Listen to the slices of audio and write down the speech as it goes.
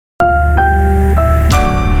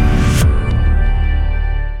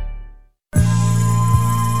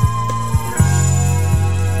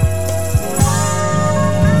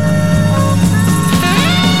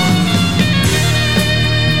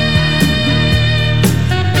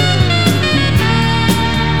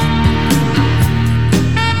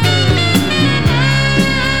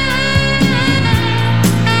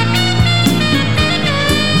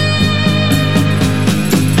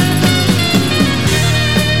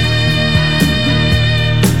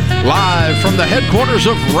Live from the headquarters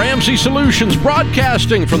of Ramsey Solutions,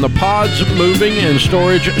 broadcasting from the Pods Moving and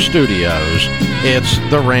Storage Studios. It's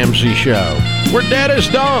The Ramsey Show, where debt is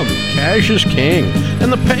dumb, cash is king,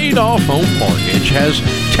 and the paid-off home mortgage has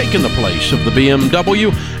taken the place of the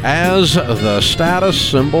BMW as the status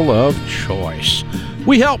symbol of choice.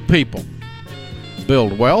 We help people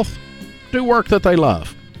build wealth, do work that they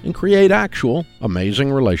love, and create actual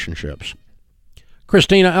amazing relationships.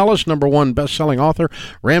 Christina Ellis, #1 best-selling author,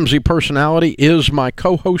 Ramsey personality, is my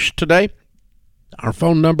co-host today. Our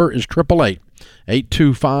phone number is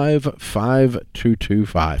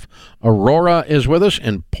 888-825-5225. Aurora is with us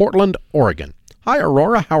in Portland, Oregon. Hi,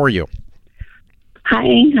 Aurora. How are you? Hi,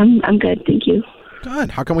 I'm good, thank you.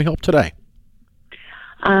 Good. How can we help today?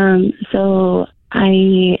 So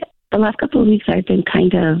the last couple of weeks I've been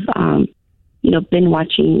kind of, been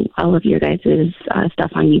watching all of your guys'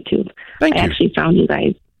 stuff on YouTube. Thank you. I actually found you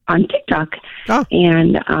guys on TikTok. Oh.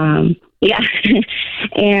 And,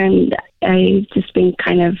 and I've just been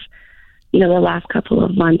kind of, the last couple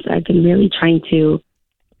of months I've been really trying to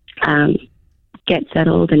get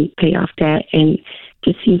settled and pay off debt. And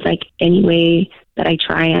just seems like any way that I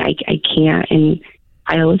try, I can't. And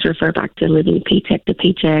I always refer back to living paycheck to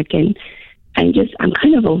paycheck. And I'm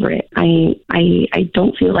kind of over it. I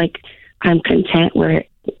don't feel like I'm content where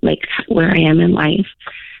I am in life.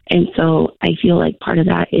 And so I feel like part of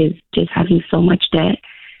that is just having so much debt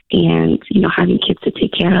and, having kids to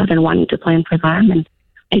take care of and wanting to plan for them. And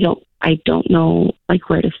I don't know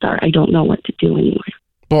where to start. I don't know what to do anymore.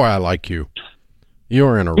 Boy, I like you.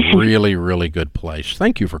 You're in a really, really good place.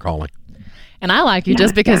 Thank you for calling. And I like you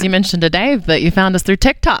just because you mentioned to Dave that you found us through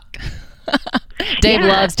TikTok. Dave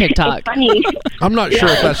loves TikTok. It's funny. I'm not sure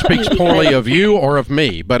if that speaks poorly of you or of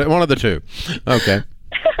me, but one of the two. Okay.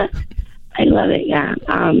 I love it, yeah.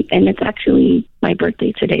 And it's actually my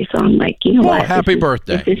birthday today, so I'm like, what? Happy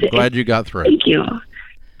birthday. Glad you got through. Thank you.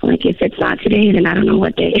 Like, if it's not today, then I don't know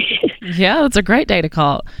what day. Yeah, it's a great day to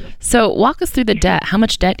call. So walk us through the debt. How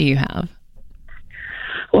much debt do you have?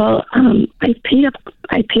 Well, I paid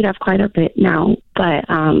off quite a bit now, but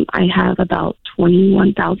I have about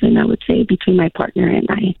 $21,000, I would say, between my partner and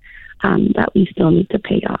I, that we still need to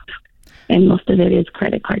pay off, and most of it is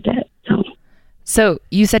credit card debt. So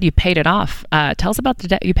you said you paid it off. Tell us about the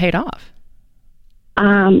debt you paid off.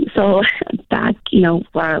 So back,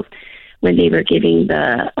 when they were giving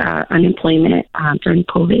the unemployment during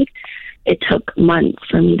COVID, it took months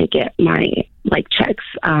for me to get my checks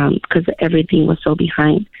because everything was so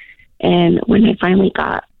behind. And when I finally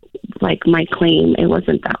got my claim, it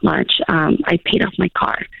wasn't that much. I paid off my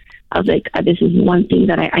car. I was like, this is one thing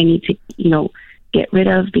that I need to, get rid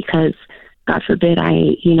of because God forbid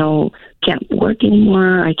I, can't work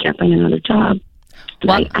anymore. I can't find another job.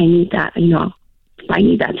 Well, I need that, I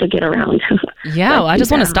need that to get around. Yeah, well, I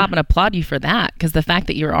just want to stop and applaud you for that, because the fact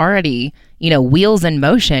that you're already, wheels in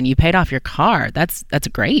motion, you paid off your car. That's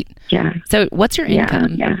great. Yeah. So what's your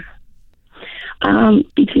income? Yeah.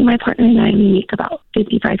 Between my partner and I, we make about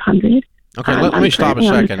 $5,500. Okay, let me stop a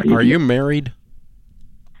second. Are you married?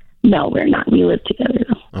 No, we're not. We live together,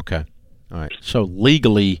 though. Okay. All right. So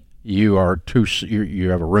legally, you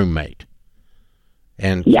have a roommate.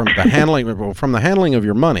 And from the handling of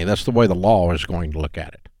your money, that's the way the law is going to look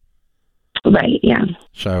at it. Right, yeah.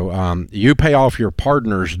 So you pay off your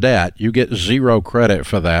partner's debt, you get zero credit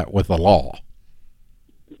for that with the law.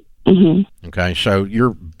 Mm-hmm. Okay, so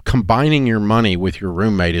you're combining your money with your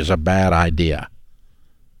roommate is a bad idea.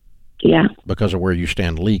 Yeah. Because of where you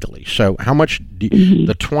stand legally. So how much, the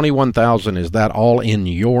 $21,000, is that all in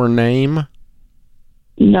your name?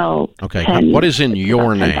 No. Okay, what is in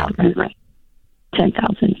your name? 10,000, right.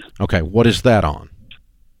 10,000. Okay, what is that on?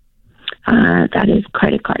 That is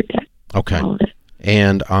credit card debt. Okay. All of it.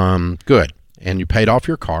 And good. And you paid off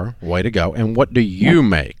your car. Way to go. And what do you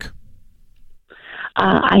make?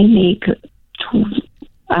 I make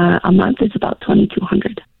a month is about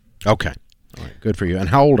 $2,200. Okay. All right. Good for you. And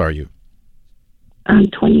how old are you? I'm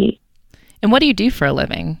 28. And what do you do for a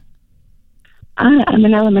living? I'm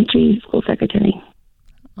an elementary school secretary.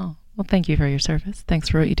 Oh, well, thank you for your service. Thanks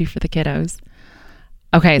for what you do for the kiddos.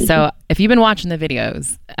 Okay, so if you've been watching the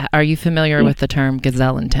videos, are you familiar with the term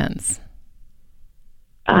gazelle intense?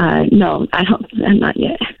 No, I'm not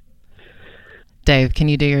yet. Dave, can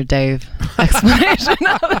you do your Dave explanation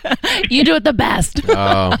of it? You do it the best.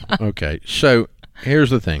 Oh, okay. So here's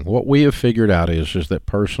the thing. What we have figured out is that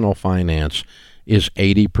personal finance is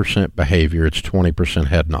 80% behavior. It's 20%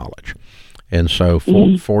 head knowledge. And so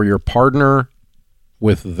for your partner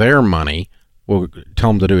with their money, we'll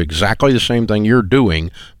tell them to do exactly the same thing you're doing,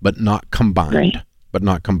 but not combined. Right. But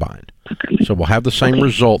not combined. So we'll have the same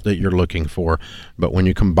result that you're looking for, but when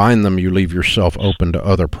you combine them, you leave yourself open to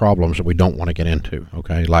other problems that we don't want to get into,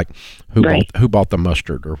 okay? Like who bought the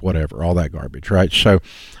mustard or whatever, all that garbage, right? So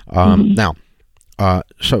now,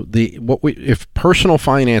 if personal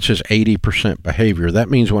finance is 80% behavior, that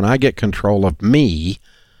means when I get control of me,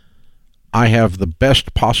 I have the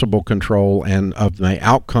best possible control and of my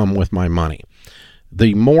outcome with my money.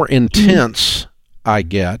 The more intense I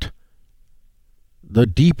get, the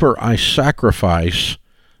deeper I sacrifice,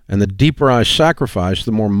 and the deeper I sacrifice,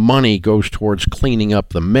 the more money goes towards cleaning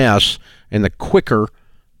up the mess, and the quicker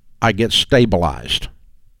I get stabilized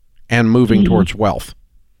and moving towards wealth.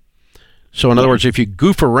 So in other words, if you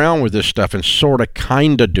goof around with this stuff and sort of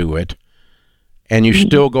kind of do it, and you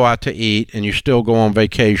still go out to eat, and you still go on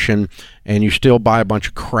vacation, and you still buy a bunch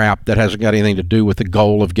of crap that hasn't got anything to do with the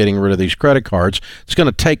goal of getting rid of these credit cards, it's going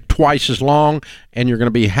to take twice as long, and you're going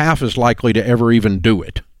to be half as likely to ever even do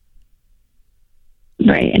it.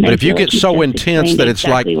 Right. And but if you get so intense that it's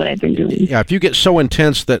exactly like, what I've been doing. Yeah, if you get so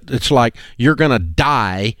intense that it's like you're going to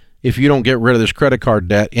die if you don't get rid of this credit card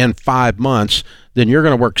debt in 5 months, then you're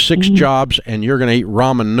going to work 6 jobs, and you're going to eat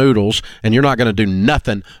ramen noodles, and you're not going to do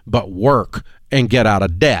nothing but work and get out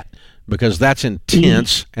of debt, because that's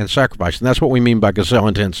intense and sacrifice. And that's what we mean by gazelle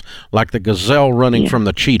intense, like the gazelle running from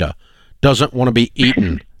the cheetah, doesn't want to be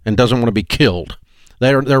eaten and doesn't want to be killed.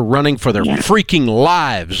 They're running for their freaking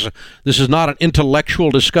lives. This is not an intellectual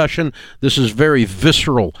discussion. This is very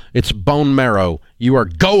visceral. It's bone marrow. You are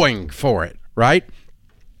going for it, right?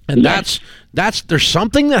 And that's there's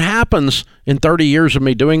something that happens in 30 years of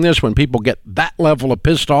me doing this when people get that level of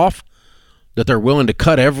pissed off, that they're willing to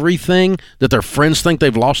cut everything, that their friends think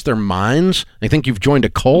they've lost their minds, they think you've joined a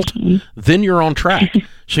cult, then you're on track.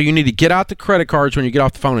 So you need to get out the credit cards when you get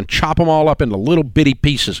off the phone and chop them all up into little bitty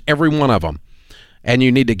pieces, every one of them. And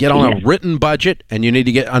you need to get on a written budget, and you need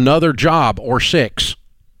to get another job or 6.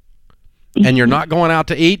 And you're not going out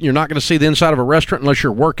to eat, and you're not going to see the inside of a restaurant unless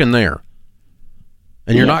you're working there.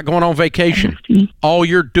 And you're not going on vacation. All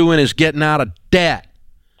you're doing is getting out of debt.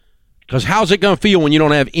 Because how's it going to feel when you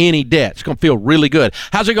don't have any debt? It's going to feel really good.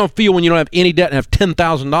 How's it going to feel when you don't have any debt and have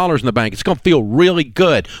 $10,000 in the bank? It's going to feel really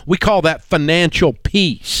good. We call that financial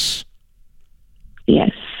peace.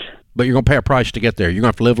 Yes. But you're going to pay a price to get there. You're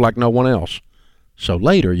going to have to live like no one else. So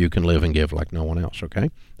later you can live and give like no one else,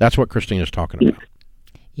 okay? That's what Christina's talking about.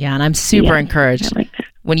 Yeah, and I'm super encouraged. Like that.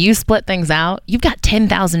 When you split things out, you've got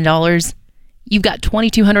 $10,000. You've got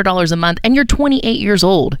 $2,200 a month, and you're 28 years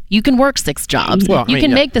old. You can work 6 jobs. Well, you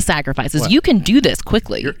can make the sacrifices. You can do this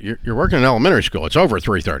quickly. You're working in elementary school. It's over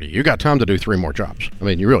 3:30. You got time to do 3 more jobs. I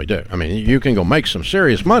mean, you really do. I mean, you can go make some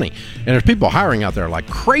serious money. And there's people hiring out there like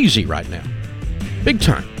crazy right now. Big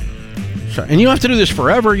time. So, and you don't have to do this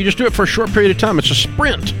forever. You just do it for a short period of time. It's a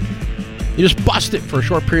sprint. You just bust it for a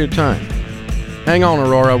short period of time. Hang on,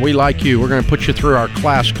 Aurora. We like you. We're going to put you through our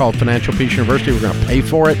class called Financial Peace University. We're going to pay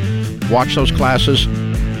for it. Watch those classes.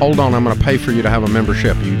 Hold on, I'm going to pay for you to have a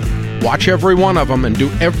membership. You watch every one of them and do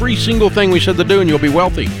every single thing we said to do, and you'll be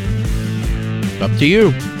wealthy. It's up to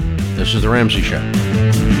you. This is The Ramsey Show.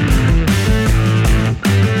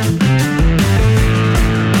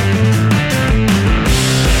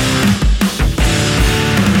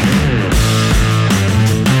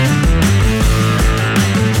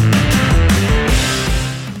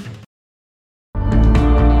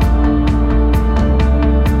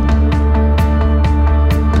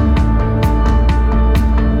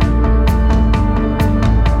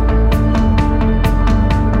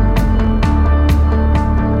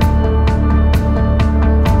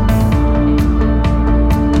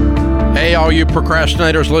 All you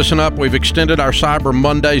procrastinators, listen up. We've extended our Cyber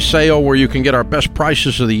Monday sale where you can get our best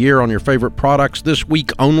prices of the year on your favorite products this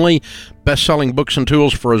week only. Best-selling books and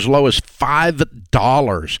tools for as low as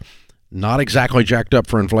 $5. Not exactly jacked up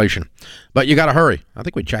for inflation. But you got to hurry. I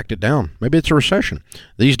think we jacked it down. Maybe it's a recession.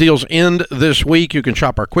 These deals end this week. You can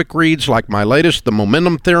shop our quick reads like my latest, The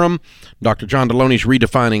Momentum Theorem, Dr. John Deloney's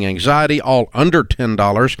Redefining Anxiety, all under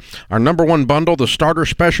 $10. Our number one bundle, the Starter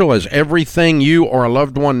Special, has everything you or a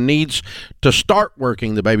loved one needs to start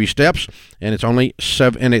working the baby steps, and it's only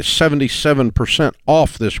 77%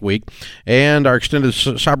 off this week. And our extended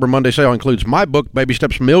Cyber Monday sale includes my book, Baby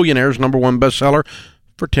Steps Millionaires, number one bestseller,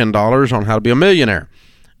 for $10 on how to be a millionaire.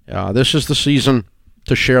 This is the season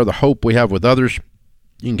to share the hope we have with others.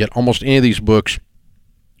 You can get almost any of these books,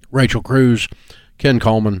 Rachel Cruz, Ken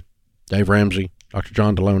Coleman, Dave Ramsey, Dr.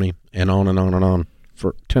 John Deloney, and on and on and on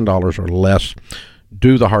for $10 or less.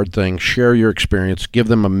 Do the hard thing. Share your experience. Give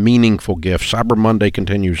them a meaningful gift. Cyber Monday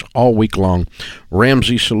continues all week long.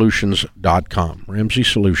 RamseySolutions.com.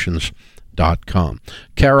 RamseySolutions.com.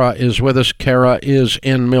 Kara is with us. Kara is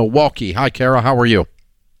in Milwaukee. Hi, Kara. How are you?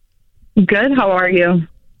 Good. How are you?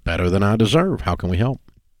 Better than I deserve. How can we help?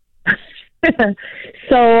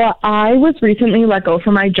 So I was recently let go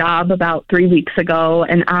from my job about 3 weeks ago,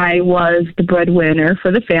 and I was the breadwinner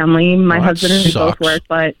for the family. My husband and I both work,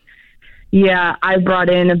 but yeah, I brought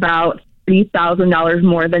in about $3,000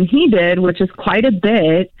 more than he did, which is quite a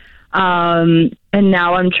bit. And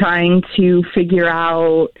now I'm trying to figure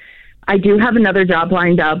out, I do have another job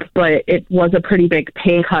lined up, but it was a pretty big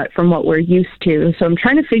pay cut from what we're used to. So I'm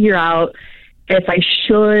trying to figure out if I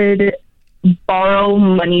should borrow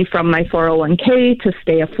money from my 401k to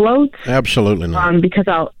stay afloat. Absolutely not. Because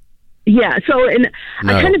no. I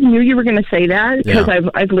kind of knew you were going to say that because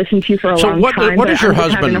I've listened to you for a long time. So what does your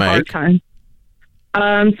husband make?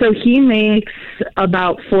 So he makes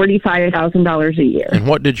about $45,000 a year. And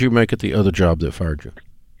what did you make at the other job that fired you?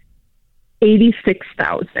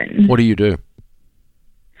 $86,000. What do you do?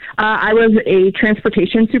 I was a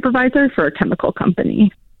transportation supervisor for a chemical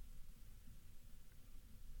company.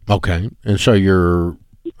 Okay. And so you're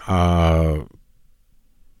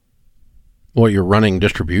running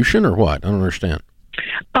distribution or what? I don't understand.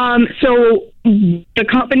 So the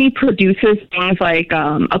company produces things like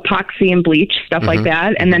epoxy and bleach, stuff like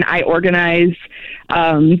that. And then I organize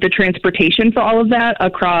the transportation for all of that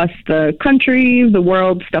across the country, the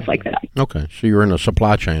world, stuff like that. Okay. So you're in a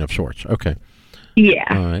supply chain of sorts. Okay. Yeah.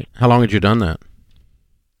 All right. How long had you done that?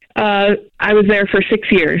 I was there for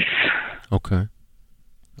 6 years. Okay.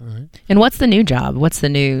 All right. And what's the new job? What's the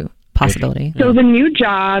new possibility? So the new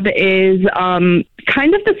job is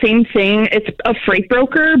kind of the same thing. It's a freight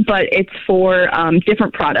broker, but it's for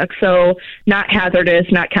different products. So not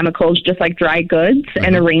hazardous, not chemicals, just like dry goods,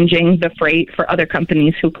 and arranging the freight for other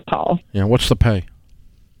companies who call. Yeah. What's the pay?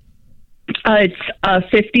 It's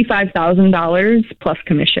 $55,000 plus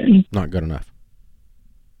commission. Not good enough.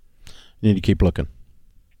 You need to keep looking.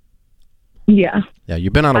 Yeah. Yeah.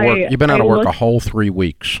 You've been out of work. You've been out of work a whole 3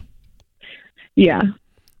 weeks. Yeah.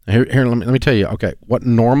 Here, let me tell you, okay, what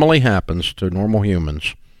normally happens to normal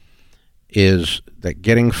humans is that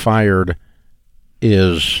getting fired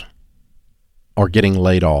or getting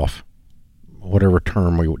laid off, whatever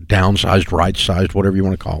term downsized, right-sized, whatever you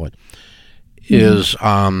want to call it, is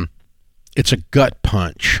it's a gut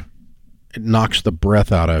punch. It knocks the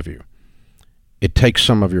breath out of you. It takes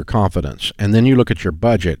some of your confidence. And then you look at your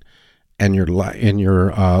budget and your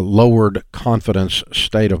lowered confidence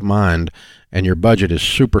state of mind, and your budget is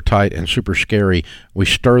super tight and super scary. We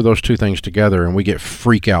stir those two things together and we get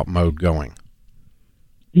freak out mode going.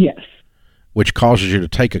 Yes. Which causes you to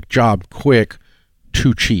take a job quick,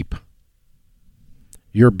 too cheap.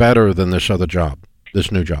 You're better than this other job,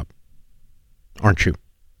 this new job, aren't you?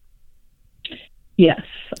 Yes,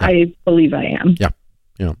 yeah. I believe I am. Yeah.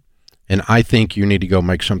 Yeah. And I think you need to go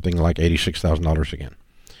make something like $86,000 again.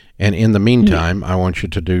 And in the meantime, I want you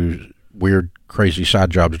to do weird, crazy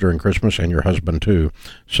side jobs during Christmas, and your husband too,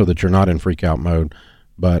 so that you're not in freak out mode.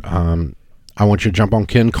 But I want you to jump on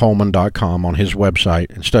KenColeman.com on his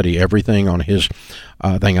website and study everything on his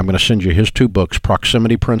thing. I'm going to send you his 2 books,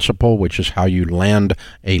 Proximity Principle, which is how you land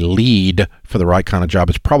a lead for the right kind of job.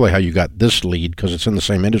 It's probably how you got this lead because it's in the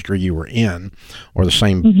same industry you were in or the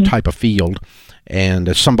same type of field. And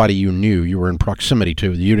as somebody you knew, you were in proximity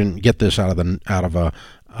to. You didn't get this out of an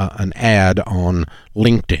ad on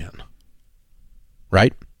LinkedIn.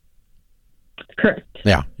 Right? Correct.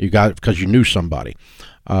 Yeah, you got it because you knew somebody.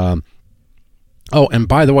 And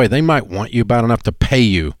by the way, they might want you bad enough to pay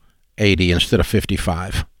you $80 instead of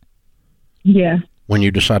 $55. Yeah. When you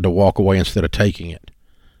decide to walk away instead of taking it.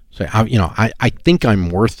 Say, I think I'm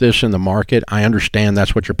worth this in the market. I understand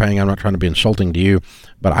that's what you're paying. I'm not trying to be insulting to you,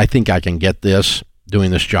 but I think I can get this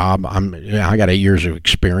doing this job. I got 8 years of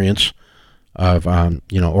experience of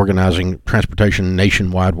organizing transportation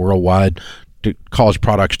nationwide, worldwide, to cause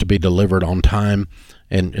products to be delivered on time,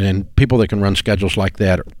 and people that can run schedules like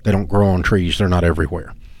that, they don't grow on trees. They're not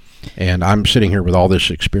everywhere. And I'm sitting here with all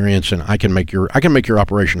this experience, and I can make your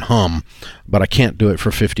operation hum, but I can't do it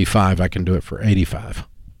for $55. I can do it for $85.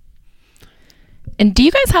 And do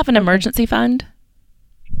you guys have an emergency fund?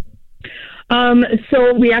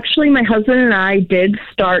 So we actually, my husband and I did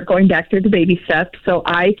start going back through the baby steps. So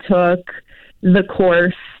I took the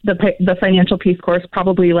course, the Financial Peace course,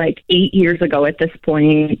 probably like 8 years ago at this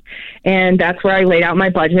point. And that's where I laid out my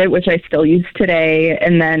budget, which I still use today.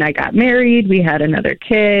 And then I got married. We had another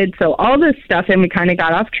kid. So all this stuff, and we kind of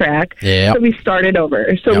got off track. Yep. So we started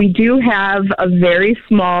over. So we do have a very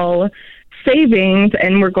small savings,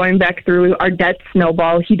 and we're going back through our debt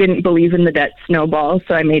snowball. He didn't believe in the debt snowball,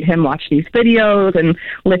 so I made him watch these videos and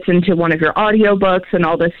listen to one of your audiobooks and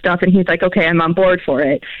all this stuff, and he's like, okay, I'm on board for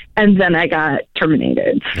it. And then I got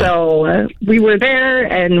terminated. So we were there,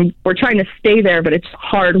 and we're trying to stay there, but it's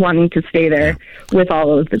hard wanting to stay there with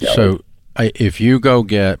all of the bills. So if you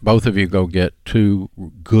both of you go get 2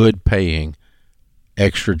 good paying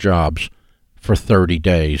extra jobs for 30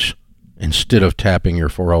 days instead of tapping your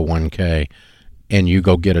 401k, and you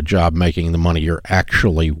go get a job making the money you're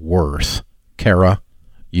actually worth, Kara,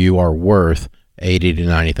 you are worth $80,000 to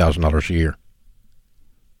 $90,000 a year.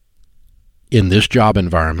 In this job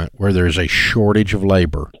environment where there's a shortage of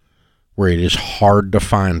labor, where it is hard to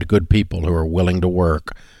find good people who are willing to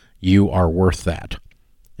work, you are worth that.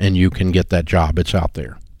 And you can get that job. It's out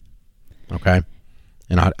there. Okay?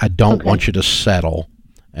 And I don't want you to settle.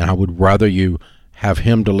 And I would rather you have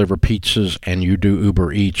him deliver pizzas and you do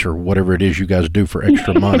Uber Eats or whatever it is you guys do for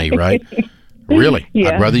extra money, right? Really.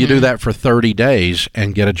 Yeah. I'd rather you do that for 30 days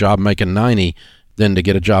and get a job making 90 than to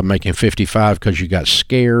get a job making 55 because you got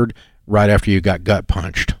scared right after you got gut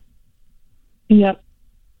punched. Yep.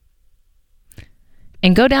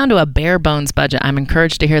 And go down to a bare bones budget. I'm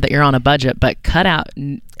encouraged to hear that you're on a budget, but cut out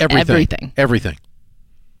everything. Everything.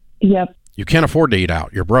 Yep. You can't afford to eat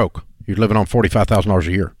out. You're broke. You're living on $45,000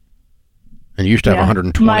 a year. And you used to have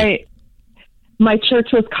 120. My church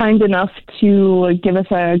was kind enough to give us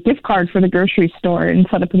a gift card for the grocery store and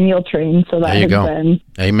set up a meal train. So that has been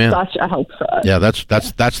Amen. Such a help for us. Yeah,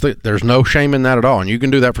 there's no shame in that at all. And you can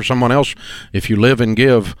do that for someone else. If you live and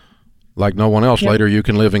give like no one else, later you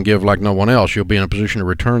can live and give like no one else. You'll be in a position to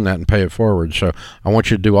return that and pay it forward. So I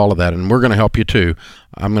want you to do all of that, and we're going to help you too.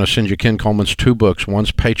 I'm going to send you Ken Coleman's 2 books.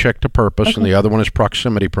 One's Paycheck to Purpose, and the other one is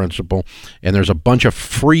Proximity Principle. And there's a bunch of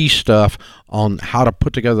free stuff on how to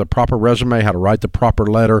put together the proper resume, how to write the proper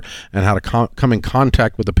letter, and how to come in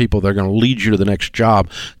contact with the people that are going to lead you to the next job,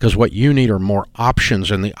 because what you need are more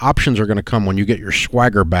options, and the options are going to come when you get your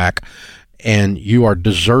swagger back, and you are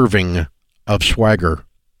deserving of swagger.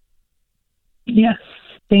 Yes,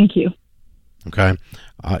 thank you. Okay,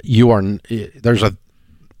 I'm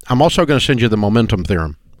also going to send you the Momentum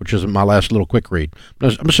Theorem, which is my last little quick read. I'm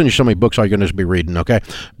going to send you so many books all you're going to be reading. Okay,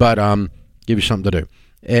 but give you something to do.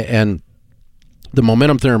 And the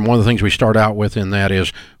Momentum Theorem, one of the things we start out with in that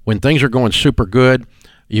is when things are going super good,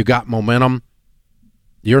 you got momentum.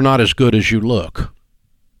 You're not as good as you look.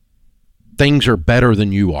 Things are better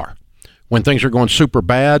than you are. When things are going super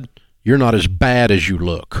bad, you're not as bad as you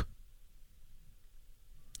look.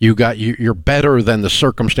 You're better than the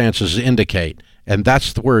circumstances indicate, and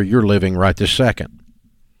that's where you're living right this second.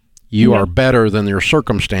 You are better than your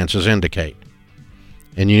circumstances indicate.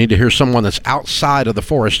 And you need to hear someone that's outside of the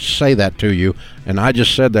forest say that to you, and I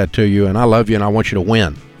just said that to you, and I love you, and I want you to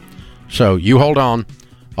win. So you hold on.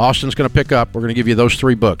 Austin's going to pick up. We're going to give you those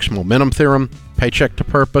 3 books, Momentum Theorem, Paycheck to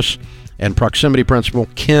Purpose, and Proximity Principle.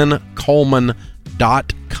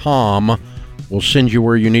 KenColeman.com will send you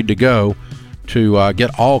where you need to go to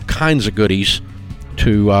get all kinds of goodies,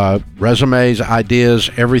 to resumes, ideas,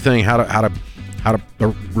 everything, how to the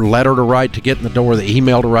letter to write to get in the door, the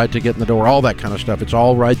email to write to get in the door, all that kind of stuff. It's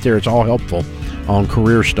all right there. It's all helpful on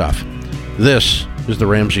career stuff. This is The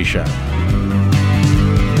Ramsey Show.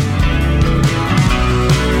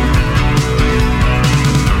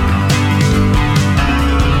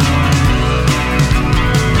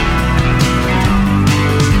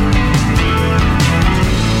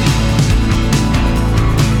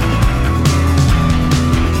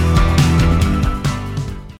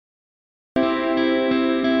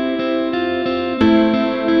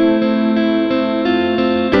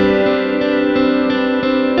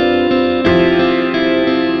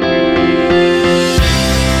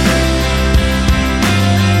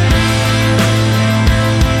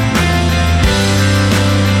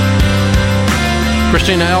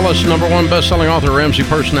 Christina Ellis, #1 best-selling author, Ramsey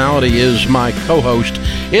Personality, is my co-host.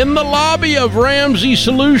 In the lobby of Ramsey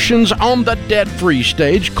Solutions on the debt-free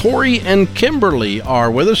stage, Corey and Kimberly are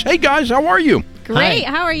with us. Hey, guys, how are you? Great.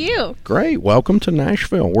 Hi. How are you? Great. Welcome to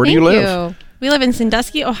Nashville. Where do you live? We live in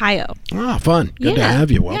Sandusky, Ohio. Ah, fun. Good to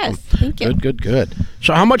have you. Welcome. Yes, thank you. Good.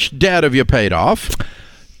 So how much debt have you paid off?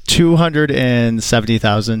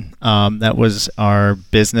 $270,000. That was our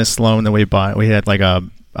business loan that we bought. We had like a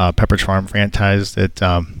Pepperidge Farm franchise that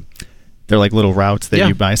they're like little routes that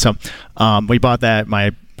you buy. So we bought that.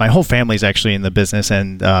 My whole family's actually in the business,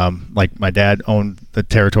 and like my dad owned the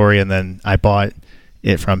territory, and then I bought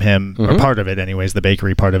it from him, or part of it anyways, the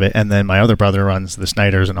bakery part of it, and then my other brother runs the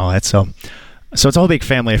Snyder's and all that. So it's all a big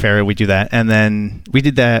family affair. We do that, and then we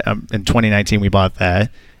did that in 2019. We bought that,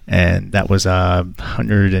 and that was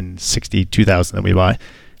 $162,000 that we bought.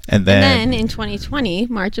 And then in 2020,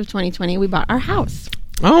 March of 2020, we bought our house.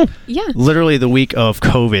 Oh, Yeah. literally the week of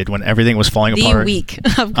COVID, when everything was falling apart. The week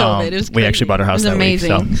of COVID. It was we actually crazy. bought our house It was that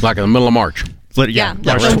amazing. week. So like in the middle of March. Yeah,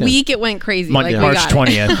 March the 20th. week it went crazy. March we got it.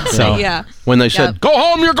 20th. So Yeah. When they said, Yep. "Go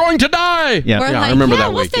home, you're going to die." Yeah. We're Yeah, I like, remember yeah,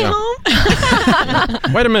 that we'll week, stay yeah.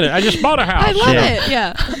 home. Wait a minute, I just bought a house. I love Yeah. it.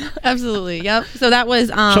 Yeah, absolutely. Yep. So that was.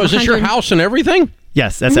 So is this your 100 house and everything?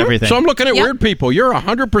 yes, that's everything. So I'm looking at Yep. weird people. You're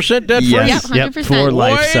 100% debt free. Yes. Yep, 100%. For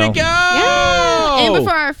life. Way So to go! Yeah. And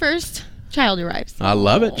before our first child arrives. I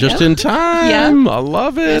love it. Just in time. I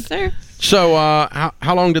love it. Yes, sir. So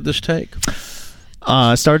how long did this take?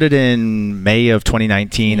 started in May of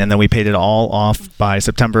 2019, and then we paid it all off by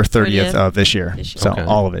September 30th of this year. So Okay.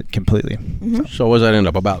 all of it completely. So what does that end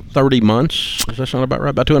up? About 30 months? Does that sound about right?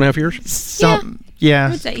 About 2.5 years?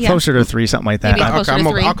 Yeah, would say, yeah. closer to 3, something like that. Maybe closer to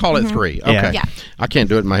 3. I'll call it 3. Okay. Yeah. Yeah. I can't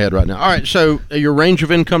do it in my head right now. All right. So your range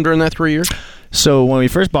of income during that 3 years? So when we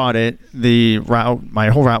first bought it, my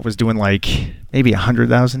whole route was doing like maybe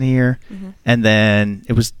 $100,000 a year, and then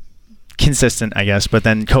it was consistent, I guess. But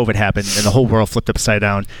then COVID happened, and the whole world flipped upside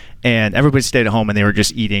down, and everybody stayed at home, and they were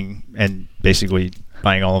just eating and basically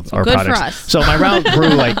buying all of our good for products. us. So my route grew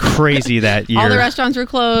like crazy that year. All the restaurants were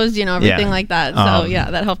closed, everything Yeah. like that. So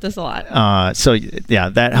that helped us a lot.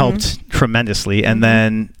 That helped tremendously. And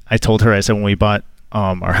then I told her, I said, when we bought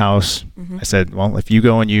our house, I said, well, if you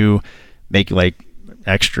go and you make like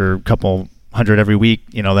extra couple $100 every week,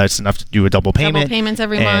 that's enough to do a double payment. Double payments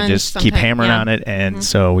every and month. just keep hammering on it. And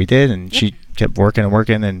so we did, and she kept working and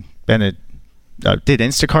working, and Bennett did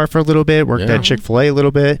Instacart for a little bit, worked at Chick-fil-A a little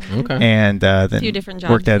bit, and then few different jobs,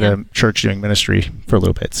 worked at a church doing ministry for a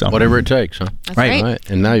little bit. So Whatever it takes, huh? That's right. Right.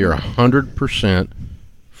 And now you're 100%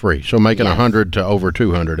 free. So making 100 to over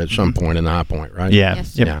 200 at some point in the high point, right? yeah,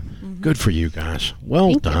 Yes. yep. Yeah. Good for you guys.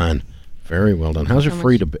 Well done. Very well done. How's it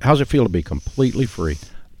how's it feel to be completely free?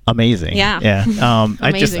 Amazing. Yeah.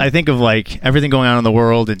 I think of like everything going on in the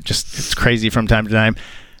world, and just it's crazy from time to time.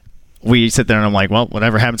 We sit there and I'm like, well,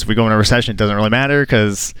 whatever happens if we go in a recession, it doesn't really matter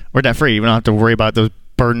because we're debt free. We don't have to worry about those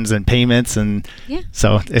burdens and payments, and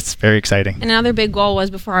so it's very exciting. And another big goal was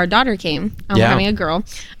before our daughter came, we're having a girl,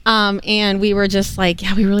 and we were just like,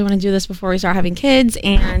 we really want to do this before we start having kids,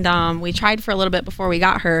 and we tried for a little bit before we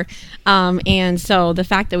got her, and so the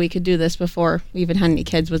fact that we could do this before we even had any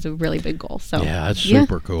kids was a really big goal. So Yeah, that's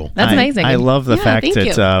super cool. That's amazing. I love the fact thank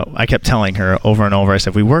you. that I kept telling her over and over, I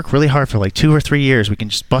said, we work really hard for like 2 or 3 years. We can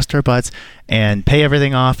just bust our butts and pay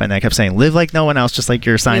everything off. And I kept saying, live like no one else, just like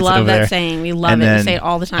your sign we said love over that there. saying. We love And it. We then say it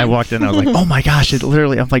all the time. I walked in and I was like, oh my gosh, it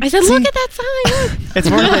literally, I'm like, I said, "See? look at that sign. It's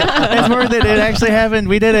worth it. It's worth it. It actually happened.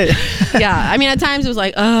 We did it. Yeah, I mean, at times it was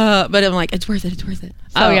like, but I'm like, it's worth it. It's worth it.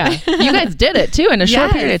 Oh, yeah. You guys did it, too, in a short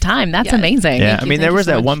Yes. period of time. That's Yes. amazing. Yeah, Thank I you. mean, Thank there you was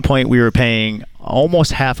so at much. one point we were paying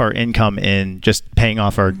almost half our income in just paying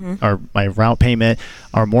off our my route payment,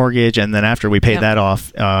 our mortgage, and then after we paid that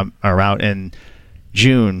off, our route in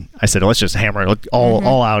June, I said, let's just hammer it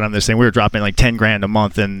all out on this thing. We were dropping like $10,000 a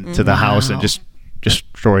month into the house and just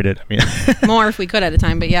destroyed it. I mean, More if we could at a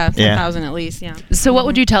time, but 10,000 at least. Yeah. So what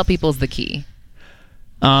would you tell people is the key?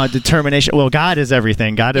 determination. Well, God is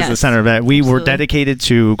everything. God is the Yes. center of it. We were Absolutely. dedicated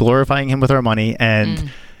to glorifying Him with our money,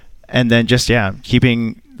 and then just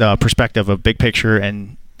keeping the perspective of big picture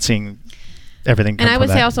and seeing everything. And I would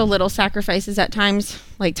from say that. also little sacrifices at times.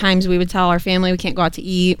 Like times we would tell our family we can't go out to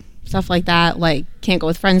eat, stuff like that. Like can't go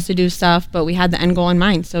with friends to do stuff, but we had the end goal in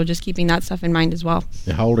mind. So just keeping that stuff in mind as well.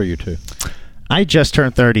 Yeah, how old are you two? I just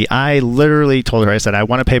turned 30. I literally told her, I said, I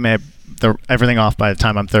want to pay everything off by the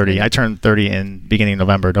time I'm 30. I turned 30 in beginning of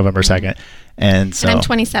November 2nd. And so And I'm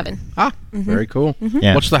 27. Very cool.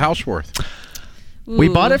 Yeah. What's the house worth? we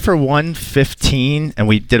Ooh. bought it for $115, and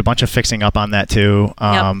we did a bunch of fixing up on that too.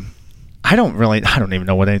 I don't even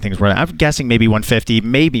know what anything's worth. I'm guessing maybe $150,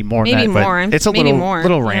 maybe more than Maybe that. more. But it's a Maybe little more,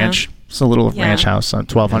 little yeah. ranch. It's a little Yeah. ranch house on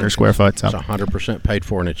 1,200 square foot. So. It's 100% paid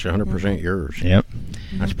for, and it's 100% yours. Yep.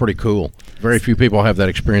 That's pretty cool. Very few people have that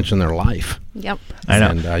experience in their life. Yep. I know.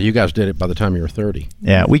 And you guys did it by the time you were 30.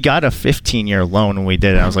 Yeah, we got a 15-year loan when we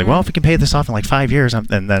did it. I was like, well, if we can pay this off in like 5 years, and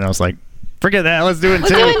then I was like, forget that. Let's do it in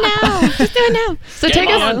Let's 2. do it now. Let's do it now. So take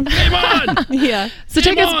us, Game on! Yeah. so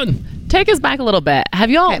Game take us, on! take us back a little bit. Have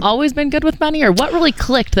you all Okay. always been good with money, or what really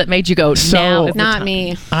clicked that made you go, now is the Not time?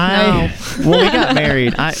 me. When we got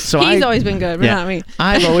married, He's always been good, but not me.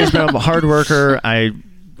 I've always been a hard worker. I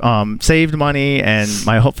saved money, and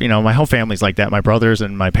my whole family's like that. My brothers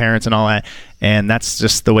and my parents and all that, and that's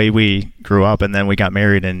just the way we grew up. And then we got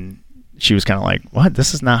married, and she was kind of like, what?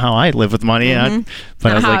 This is not how I live with money.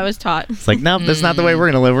 But I was taught. It's like, no, that's not the way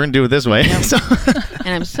we're going to live. We're going to do it this way. Yep. And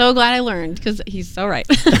I'm so glad I learned because he's so right.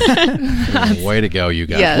 Way to go, you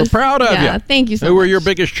guys. Yes. We're proud of you. Thank you so much. Who were your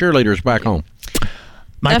biggest cheerleaders back home?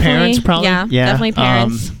 My parents, probably. Yeah, definitely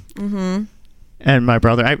parents. And my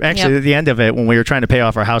brother. Actually, at the end of it, when we were trying to pay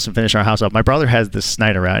off our house and finish our house up, my brother has this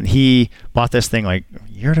Snyder rat, and he bought this thing like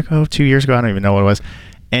a year ago, 2 years ago. I don't even know what it was.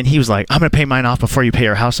 And he was like, I'm going to pay mine off before you pay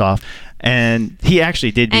your house off. And he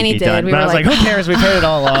actually did beat me done. But I was like, who cares? We paid it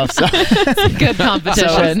all off. So. Good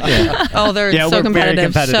competition. Oh, they're so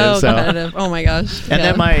competitive. So competitive. Oh, my gosh. And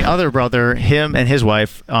then my other brother, him and his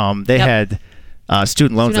wife, they had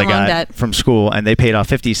student loans they got from school, and they paid off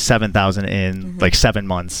 $57,000 in like 7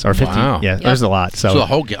 months or 50. Wow. Yeah, there's a lot. So the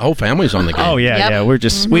whole family's on the game. Oh yeah. We're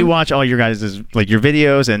just we watch all your guys' like your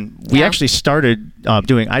videos, and we actually started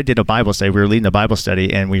doing. I did a Bible study. We were leading a Bible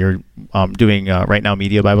study, and we were doing Right Now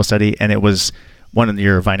Media Bible study, and it was one of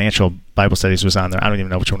your financial Bible studies was on there. I don't even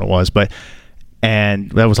know which one it was,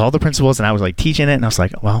 and that was all the principles, and I was like teaching it, and I was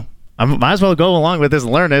like, well, I might as well go along with this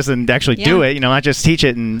and learn this and actually do it, not just teach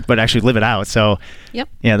it but actually live it out. So, yeah,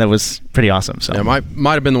 that was pretty awesome. So, it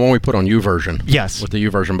might have been the one we put on YouVersion. Yes, with the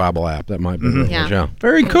YouVersion Bible app. That might be. Yeah,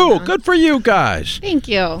 very cool. Good for you guys. Thank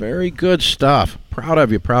you. Very good stuff. Proud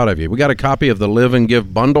of you. We got a copy of the Live and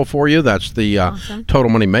Give bundle for you. That's the Total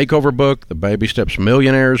Money Makeover book, the Baby Steps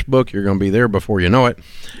Millionaires book. You're going to be there before you know it.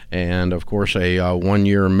 And, of course, a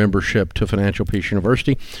 1-year membership to Financial Peace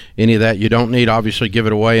University. Any of that you don't need, obviously give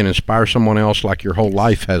it away and inspire someone else like your whole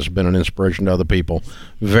life has been an inspiration to other people.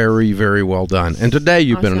 Very, very well done. And today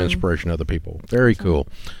you've been an inspiration to other people. Very cool.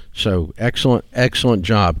 So, excellent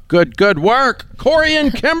job. Good work. Corey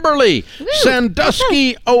and Kimberly,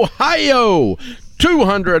 Sandusky, Ohio.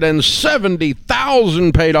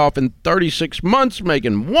 $270,000 paid off in 36 months,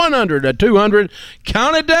 making 100 at 200.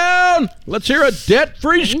 Count it down. Let's hear a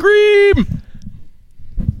debt-free scream.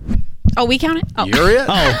 Oh, we count it? Oh. You're it.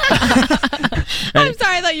 I'm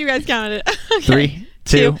sorry. I thought you guys counted it. Okay. 3,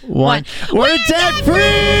 2, 1. We're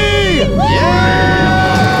debt-free!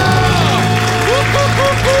 Yeah!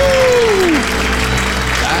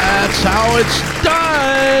 That's how it's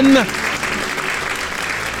done.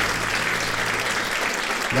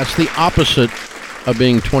 That's the opposite of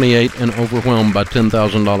being 28 and overwhelmed by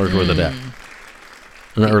 $10,000 worth of debt.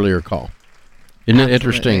 An earlier call. Isn't it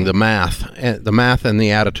interesting, the math and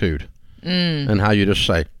the attitude, and how you just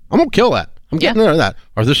say, I'm going to kill that. I'm getting rid of that.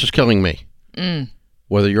 Or this is killing me.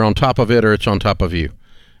 Whether you're on top of it or it's on top of you.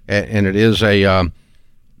 And it is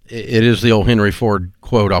it is the old Henry Ford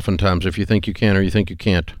quote oftentimes, if you think you can or you think you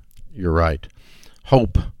can't, you're right.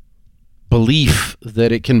 Hope, belief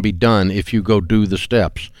that it can be done if you go do the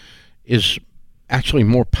steps is actually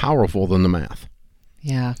more powerful than the math.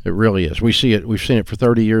 Yeah. It really is. We see it. We've seen it for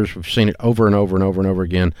 30 years. We've seen it over and over and over and over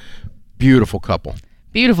again. Beautiful couple.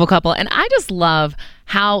 Beautiful couple. And I just love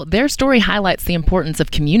how their story highlights the importance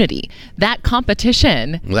of community. That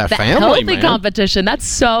competition, that family, healthy man. competition, that's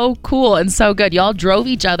so cool and so good. Y'all drove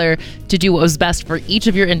each other to do what was best for each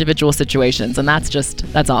of your individual situations. And that's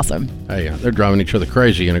awesome. Hey, they're driving each other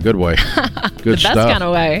crazy in a good way. Good the best kind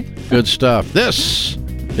of way. Good stuff. This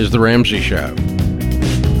is The Ramsey Show.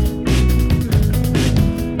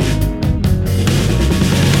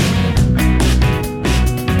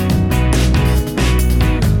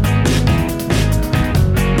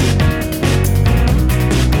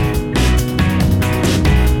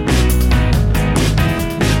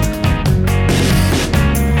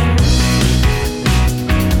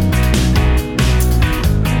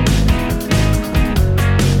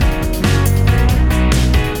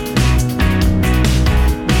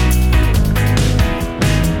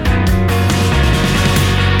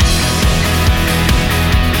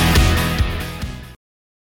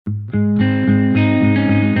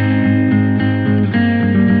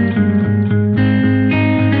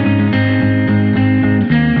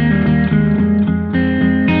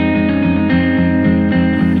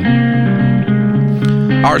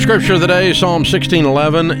 Our scripture of the day, Psalm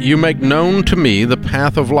 16:11. You make known to me the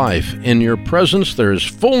path of life. In your presence there is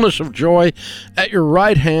fullness of joy. At your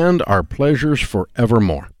right hand are pleasures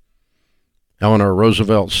forevermore. Eleanor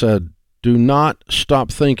Roosevelt said, do not stop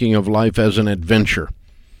thinking of life as an adventure.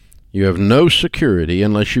 You have no security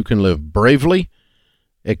unless you can live bravely,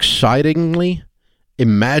 excitingly,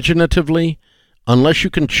 imaginatively, unless you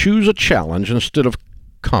can choose a challenge instead of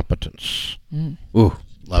competence. Ooh,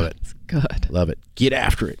 love it. Good. Love it. Get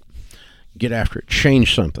after it. Get after it.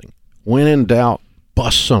 Change something. When in doubt,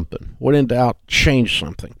 bust something. When in doubt, change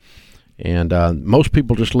something. And most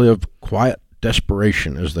people just live quiet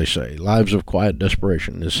desperation, as they say. Lives of quiet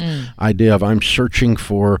desperation. This idea of I'm searching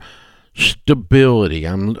for stability.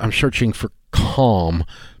 I'm searching for calm.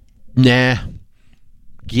 Nah,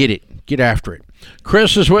 get it. Get after it.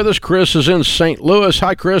 Chris is with us. Chris is in St. Louis.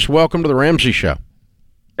 Hi, Chris. Welcome to the Ramsey Show.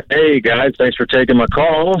 Hey, guys. Thanks for taking my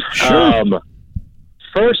call. Sure.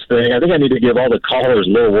 First thing, I think I need to give all the callers a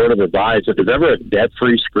little word of advice. If there's ever a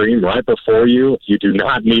debt-free screen right before you, you do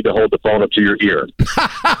not need to hold the phone up to your ear.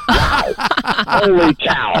 Wow. Holy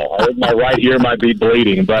cow. My right ear might be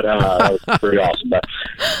bleeding, but that was pretty awesome. But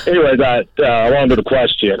anyways, along to the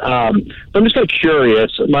question. I'm just kind of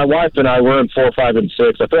curious. My wife and I, we're in 4, 5, and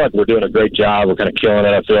 6. I feel like we're doing a great job. We're kind of killing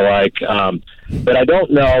it, I feel like. But I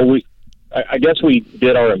don't know. I guess we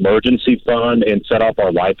did our emergency fund and set up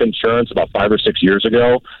our life insurance about 5 or 6 years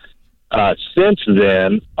ago. Since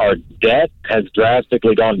then, our debt has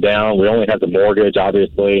drastically gone down. We only have the mortgage,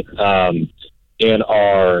 obviously, and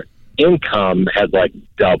our income has like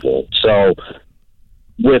doubled. So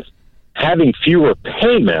with having fewer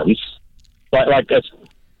payments, like that's,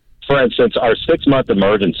 for instance, our 6-month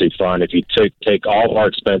emergency fund, if you take all of our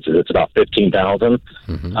expenses, it's about $15,000.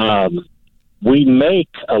 Mm-hmm. We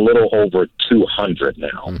make a little over $200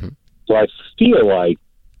 now. Mm-hmm. So I feel like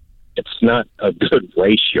it's not a good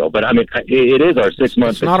ratio, but I mean, it is our 6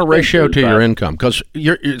 months. It's not a ratio to your income, because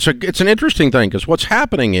it's an interesting thing, because what's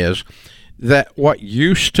happening is that what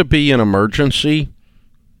used to be an emergency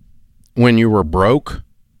when you were broke,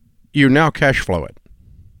 you now cash flow it.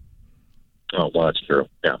 Oh, well, that's true.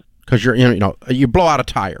 Yeah. Because you blow out a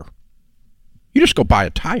tire. You just go buy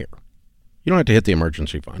a tire. You don't have to hit the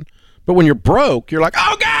emergency fund. But when you're broke, you're like,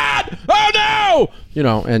 oh, God, oh,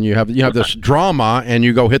 no, and you have this drama, and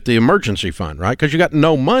you go hit the emergency fund, right? Because you got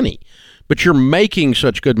no money. But you're making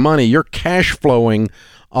such good money. You're cash flowing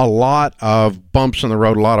a lot of bumps in the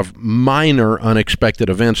road, a lot of minor unexpected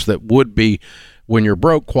events that would be, when you're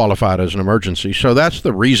broke, qualified as an emergency. So that's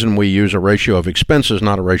the reason we use a ratio of expenses,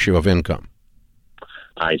 not a ratio of income.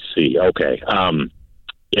 I see. Okay.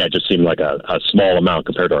 Yeah, it just seemed like a small amount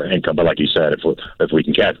compared to our income. But like you said, if we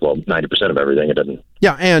can cash flow 90% of everything, it doesn't.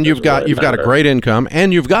 Yeah, and you've got a great income,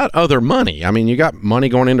 and you've got other money. I mean, you got money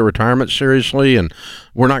going into retirement, seriously, and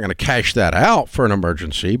we're not going to cash that out for an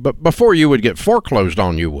emergency. But before you would get foreclosed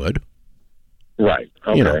on, you would. Right.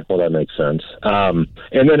 Okay. Well, that makes sense. And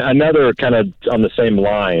then another kind of on the same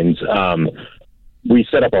lines, we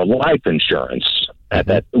set up our life insurance at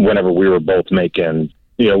that whenever we were both making.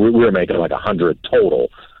 We were making like 100 total.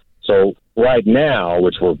 So right now,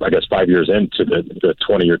 which we're, I guess, 5 years into the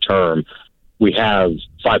 20-year term, we have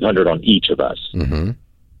 500 on each of us. Mm-hmm.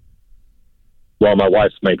 Well, my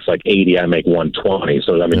wife makes like 80, I make 120.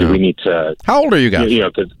 So, I mean, do we need to... How old are you guys?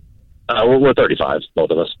 Because we're 35,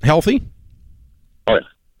 both of us. Healthy? Oh,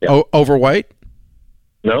 yeah. Overweight?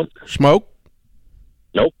 No. Smoke?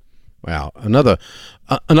 Nope. Wow. Another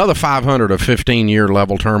 500 of 15-year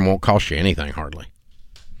level term won't cost you anything, hardly.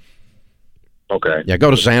 Okay. Yeah, go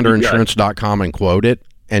to XanderInsurance.com and quote it,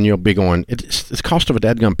 and you'll be going, it's the cost of a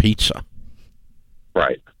dadgum pizza.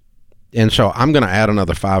 Right. And so I'm going to add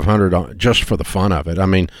another 500 on, just for the fun of it. I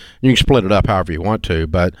mean, you can split it up however you want to,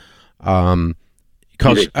 but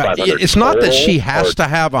because it's not that she has to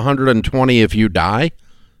have 120 if you die,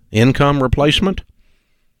 income replacement,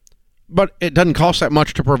 but it doesn't cost that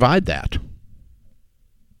much to provide that.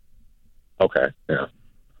 Okay, yeah.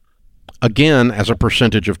 Again, as a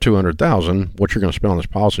percentage of $200,000, what you're going to spend on this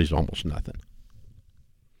policy is almost nothing.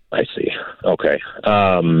 I see. Okay.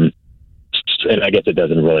 And I guess it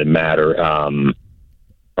doesn't really matter.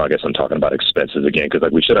 I guess I'm talking about expenses again, because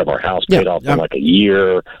like we should have our house paid off in like a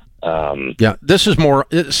year. This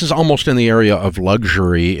is almost in the area of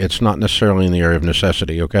luxury. It's not necessarily in the area of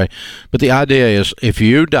necessity, okay? But the idea is, if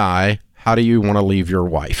you die, how do you want to leave your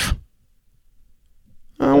wife?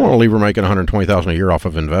 I want to leave her making $120,000 a year off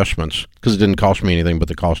of investments, because it didn't cost me anything but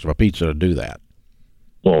the cost of a pizza to do that.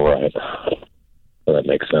 All right. Well, that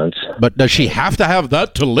makes sense. But does she have to have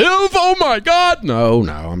that to live? Oh, my God. No.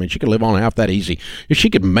 I mean, she could live on half that easy. If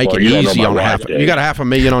she could make it easy on half, you got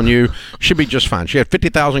 $500,000 on you, she'd be just fine. She had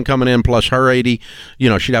 $50,000 coming in plus her 80.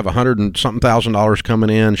 She'd have $100,000 and something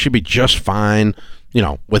coming in. She'd be just fine,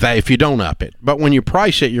 with that if you don't up it. But when you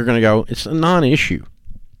price it, you're going to go, it's a non-issue.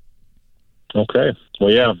 Okay.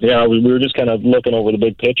 Well, yeah. We were just kind of looking over the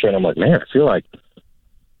big picture, and I'm like, man, I feel like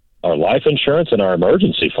our life insurance and our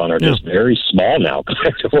emergency fund are just very small now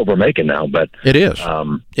compared to what we're making now. But it is.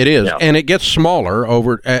 And it gets smaller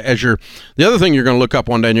over as you're. The other thing you're going to look up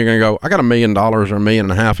one day, and you're going to go, I got $1 million or $1.5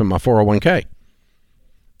 million in my 401k,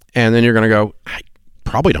 and then you're going to go, I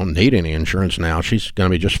probably don't need any insurance now. She's going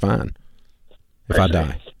to be just fine if I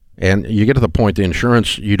die. And you get to the point the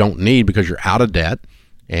insurance you don't need because you're out of debt.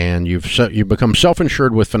 And you've become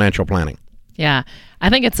self-insured with financial planning. Yeah. I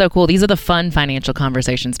think it's so cool. These are the fun financial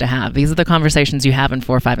conversations to have. These are the conversations you have in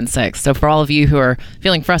 4, 5, and 6. So for all of you who are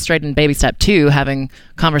feeling frustrated in baby step 2, having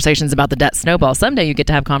conversations about the debt snowball, someday you get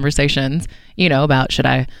to have conversations, about should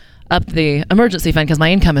I up the emergency fund because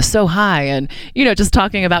my income is so high, and just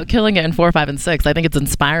talking about killing it in 4, 5, and 6. I think it's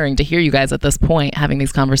inspiring to hear you guys at this point having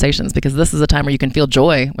these conversations, because this is a time where you can feel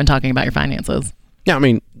joy when talking about your finances. Yeah, I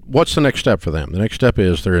mean, what's the next step for them? The next step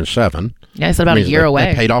is they're in 7. Yeah, I said about a year away.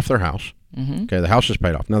 They paid off their house. Mm-hmm. Okay, the house is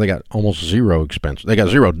paid off. Now they got almost zero expense. They got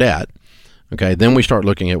zero debt. Okay, then we start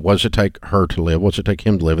looking at what does it take her to live? What's it take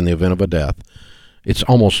him to live in the event of a death? It's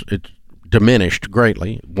diminished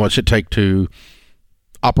greatly. What's it take to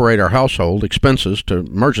operate our household expenses to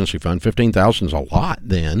emergency fund? $15,000 is a lot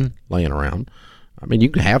then laying around. I mean, you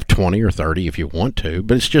can have 20 or 30 if you want to,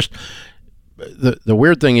 but it's just the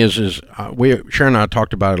weird thing is Sharon and I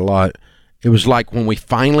talked about it a lot. It was like when we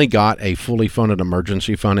finally got a fully funded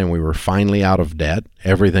emergency fund and we were finally out of debt,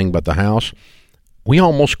 everything but the house, we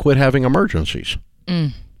almost quit having emergencies.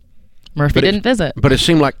 Murphy didn't visit. But it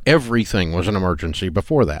seemed like everything was an emergency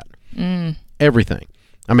before that. Everything.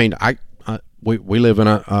 I mean, we live in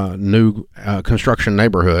a new construction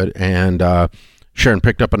neighborhood, and Sharon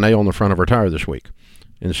picked up a nail in the front of her tire this week.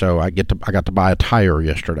 And so I got to buy a tire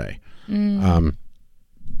yesterday.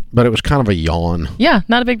 But it was kind of a yawn. Yeah,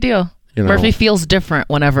 not a big deal. Murphy feels different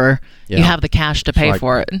whenever you have the cash to pay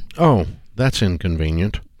for it. Oh, that's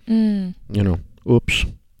inconvenient. Oops.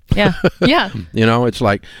 Yeah, yeah. It's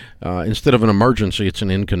like instead of an emergency, it's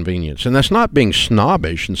an inconvenience. And that's not being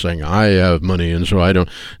snobbish and saying, I have money and so I don't.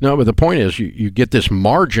 No, but the point is you get this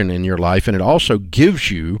margin in your life, and it also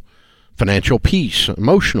gives you financial peace,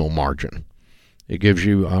 emotional margin. It gives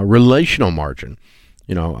you a relational margin.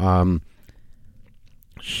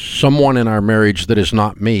 Someone in our marriage that is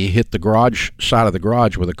not me hit the side of the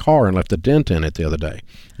garage with a car and left a dent in it the other day.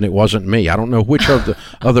 And it wasn't me. I don't know which of the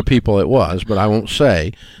other people it was, but I won't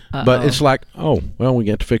say. But it's like, oh, well, we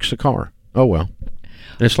get to fix the car. Oh, well.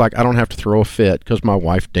 And it's like I don't have to throw a fit because my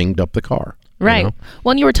wife dinged up the car. Right.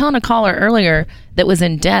 Well, and you were telling a caller earlier that was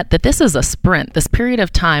in debt that this is a sprint. This period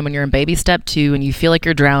of time when you're in baby step 2 and you feel like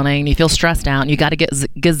you're drowning, you feel stressed out, and you got to get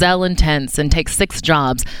gazelle intense and take 6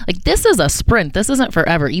 jobs. Like, this is a sprint. This isn't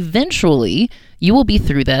forever. Eventually, you will be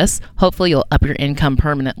through this. Hopefully, you'll up your income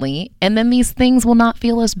permanently, and then these things will not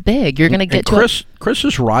feel as big. You're going to get to Chris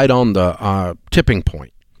is right on the tipping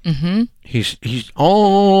point. Mm-hmm. He's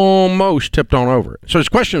almost tipped on over it. So his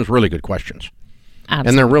questions are really good questions. Absolutely.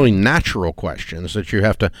 And they're really natural questions that you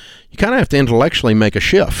kind of have to intellectually make a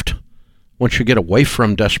shift once you get away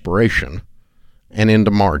from desperation and into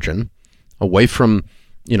margin, away from,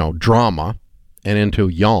 drama and into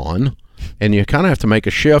yawn. And you kind of have to make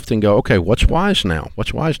a shift and go, okay, what's wise now?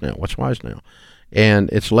 What's wise now? What's wise now? And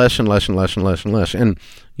it's less and less and less and less and less. And,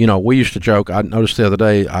 we used to joke, I noticed the other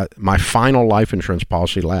day, my final life insurance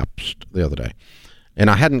policy lapsed the other day. And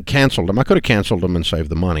I hadn't canceled them. I could have canceled them and saved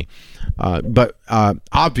the money. But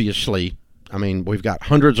obviously, I mean, we've got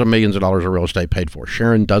hundreds of millions of dollars of real estate paid for.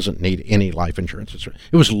 Sharon doesn't need any life insurance.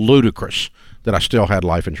 It was ludicrous that I still had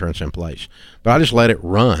life insurance in place. But I just let it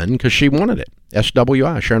run because she wanted it.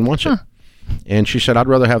 SWI, Sharon wants it. And she said, I'd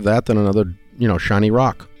rather have that than another, shiny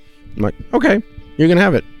rock. I'm like, okay, you're going to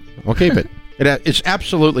have it. I'll keep it. It's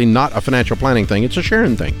absolutely not a financial planning thing. It's a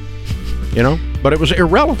Sharon thing, But it was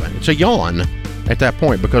irrelevant. It's a yawn at that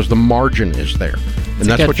point because the margin is there. And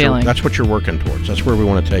that's what you're working towards. That's where we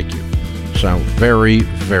want to take you. So very,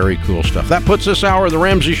 very cool stuff. That puts this hour of The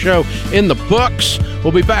Ramsey Show in the books.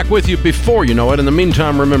 We'll be back with you before you know it. In the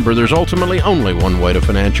meantime, remember, there's ultimately only one way to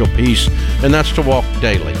financial peace, and that's to walk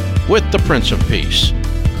daily with the Prince of Peace,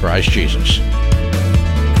 Christ Jesus.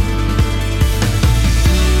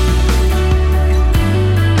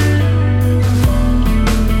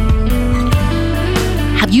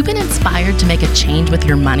 Have you been inspired to make a change with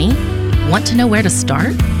your money? Want to know where to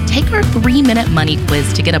start? Take our 3-minute money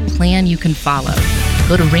quiz to get a plan you can follow.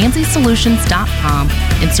 Go to RamseySolutions.com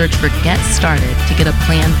and search for Get Started to get a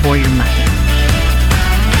plan for your money.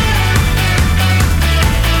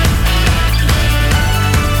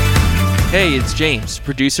 Hey, it's James,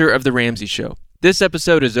 producer of The Ramsey Show. This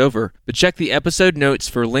episode is over, but check the episode notes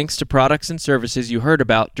for links to products and services you heard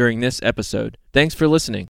about during this episode. Thanks for listening.